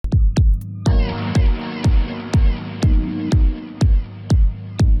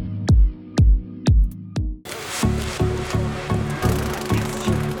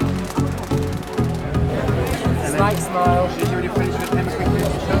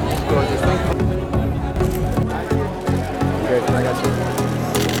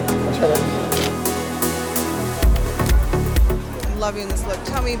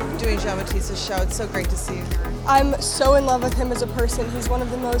me doing Jean Baptiste's show. It's so great to see you here. I'm so in love with him as a person. He's one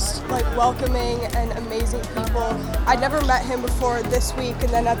of the most welcoming and amazing people. I'd never met him before this week, and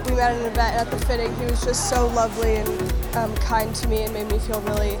then we met at an event at the fitting. He was just so lovely and kind to me and made me feel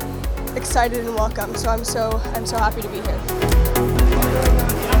really excited and welcome. So I'm so happy to be here.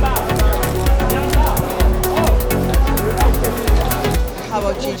 How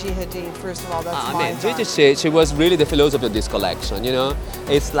about Gigi Hadid? First of all, that's my Gigi, she was really the philosophy of this collection, you know?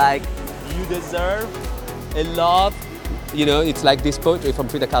 It's like, you deserve a love, you know, it's like this poetry from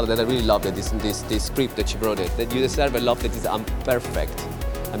Frida Kahlo that I really loved, this script that she wrote it, that you deserve a love that is imperfect.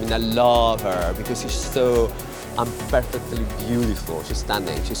 I mean, I love her because she's so imperfectly beautiful. She's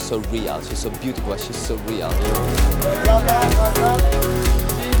stunning, she's so real, she's so beautiful, she's so real, you know?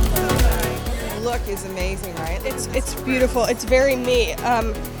 Look is amazing, right? It's beautiful. It's very me.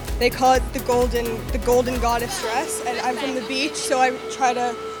 They call it the golden goddess dress, and I'm from the beach, so I try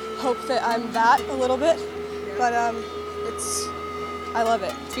to hope that I'm that a little bit. But I love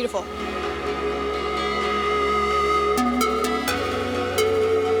it. It's beautiful.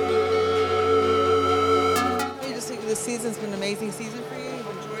 You just think this season's been an amazing season for you. You've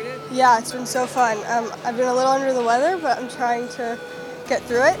enjoyed it. Yeah, it's been so fun. I've been a little under the weather, but I'm trying to get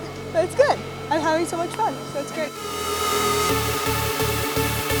through it. But it's good. I'm having so much fun, so it's great.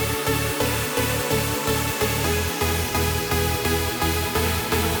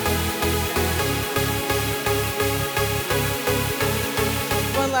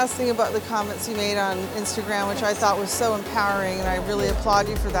 One last thing about the comments you made on Instagram, which I thought was so empowering, and I really applaud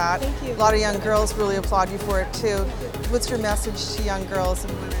you for that. Thank you. A lot of young girls really applaud you for it too. What's your message to young girls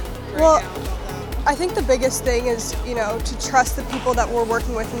and women right now about that? I think the biggest thing is, you know, to trust the people that we're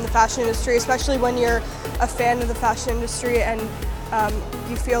working with in the fashion industry, especially when you're a fan of the fashion industry and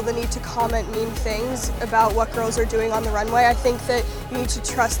you feel the need to comment mean things about what girls are doing on the runway. I think that you need to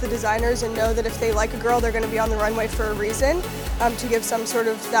trust the designers and know that if they like a girl, they're going to be on the runway for a reason, to give some sort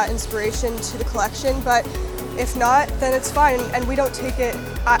of that inspiration to the collection. But if not, then it's fine. And we don't take it,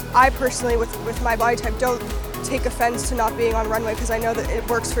 I personally, with my body type, don't take offense to not being on runway because I know that it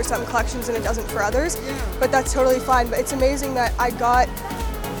works for some collections and it doesn't for others. But that's totally fine. But it's amazing that I got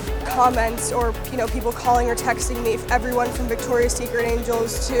comments or, you know, people calling or texting me, everyone from Victoria's Secret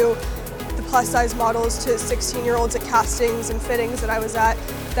Angels to the plus size models to 16-year-olds at castings and fittings that I was at,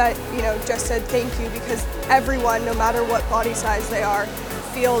 that, you know, just said thank you, because everyone, no matter what body size they are,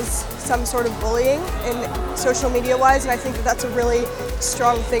 feels some sort of bullying in social media wise, and I think that that's a really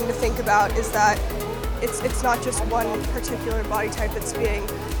strong thing to think about, is that it's not just one particular body type that's being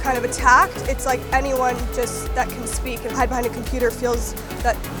kind of attacked. It's like anyone just that can speak and hide behind a computer feels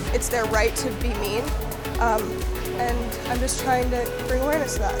that it's their right to be mean. And I'm just trying to bring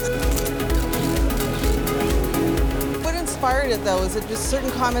awareness to that. What inspired it though? Is it just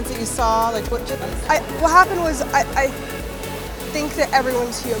certain comments that you saw? Like what happened was I think that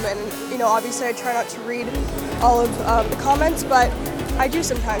everyone's human. You know, obviously I try not to read all of the comments, but I do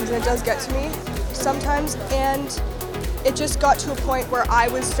sometimes, and it does get to me sometimes, and it just got to a point where I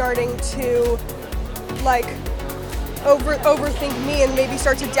was starting to like overthink me and maybe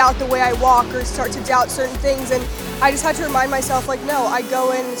start to doubt the way I walk or start to doubt certain things, and I just had to remind myself, like, no, I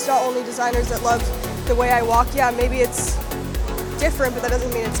go in, it's not only designers that love the way I walk. Yeah, maybe it's different, but that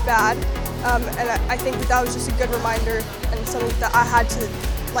doesn't mean it's bad. And I think that was just a good reminder, and something that I had to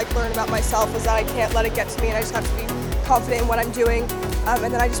like learn about myself, was that I can't let it get to me and I just have to be confident in what I'm doing.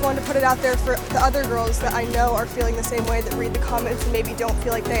 And then I just wanted to put it out there for the other girls that I know are feeling the same way, that read the comments and maybe don't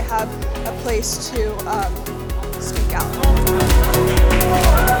feel like they have a place to speak out.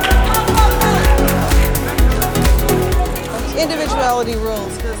 Individuality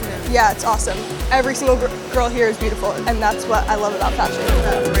rules, doesn't it? Yeah, it's awesome. Every single girl here is beautiful, and that's what I love about fashion.